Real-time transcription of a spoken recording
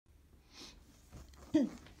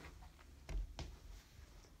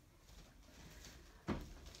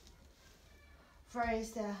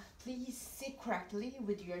First, please sit correctly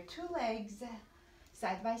with your two legs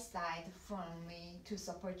side by side firmly to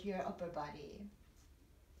support your upper body.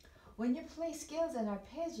 When you play scales and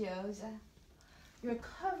arpeggios, you're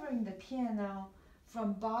covering the piano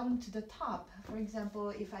from bottom to the top. For example,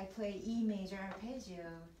 if I play E major arpeggio,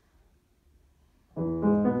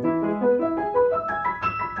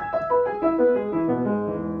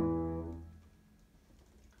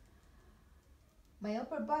 my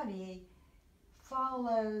upper body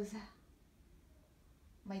follows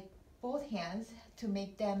my both hands to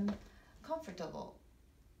make them comfortable.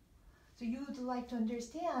 So you would like to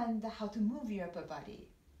understand how to move your upper body.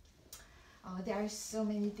 There are so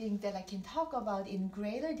many things that I can talk about in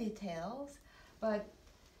greater details, but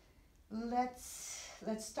let's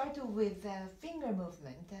start with finger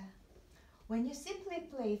movement. When you simply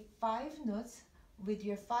play 5 notes with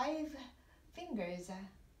your 5 fingers,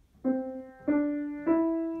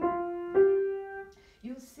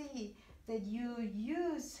 you'll see that you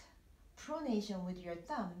use pronation with your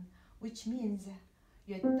thumb, which means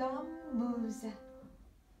your thumb moves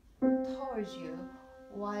towards you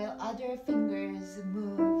while other fingers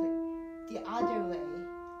move the other way.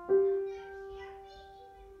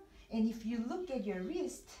 And if you look at your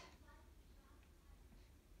wrist,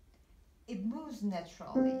 it moves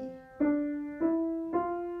naturally.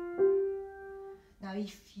 Now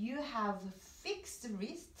if you have fixed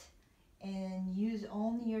wrist and use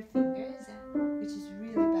only your fingers, which is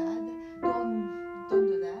really bad, don't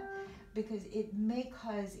do that, because it may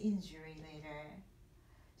cause injury later.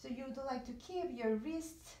 So you would like to keep your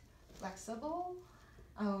wrist flexible,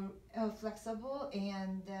 and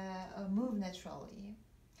move naturally.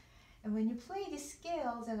 And when you play the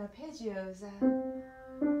scales and arpeggios,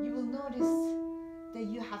 you will notice that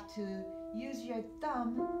you have to use your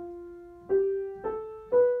thumb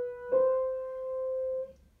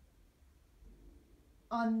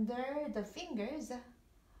under the fingers,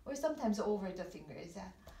 or sometimes over the fingers.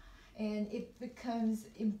 And it becomes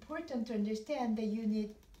important to understand that you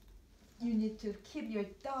need to keep your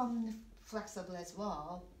thumb flexible as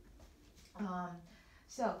well.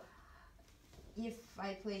 So if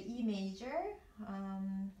I play E major,